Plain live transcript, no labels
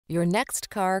Your next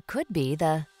car could be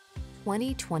the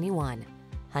 2021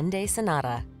 Hyundai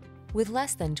Sonata. With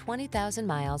less than 20,000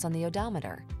 miles on the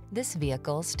odometer, this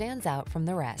vehicle stands out from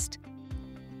the rest.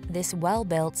 This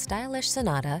well-built, stylish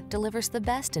Sonata delivers the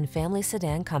best in family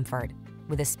sedan comfort.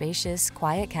 With a spacious,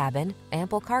 quiet cabin,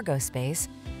 ample cargo space,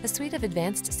 a suite of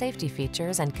advanced safety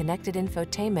features, and connected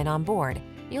infotainment on board,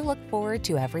 you'll look forward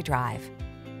to every drive.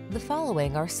 The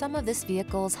following are some of this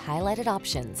vehicle's highlighted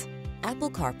options: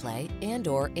 Apple CarPlay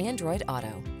and/or Android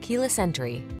Auto, keyless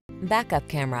entry, backup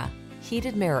camera,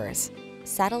 heated mirrors,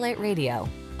 satellite radio,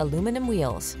 aluminum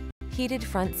wheels, heated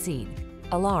front seat,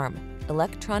 alarm,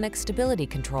 electronic stability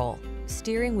control,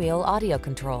 steering wheel audio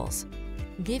controls.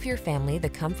 Give your family the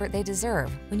comfort they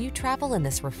deserve when you travel in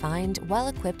this refined,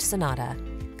 well-equipped Sonata.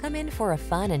 Come in for a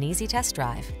fun and easy test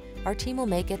drive. Our team will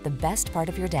make it the best part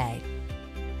of your day.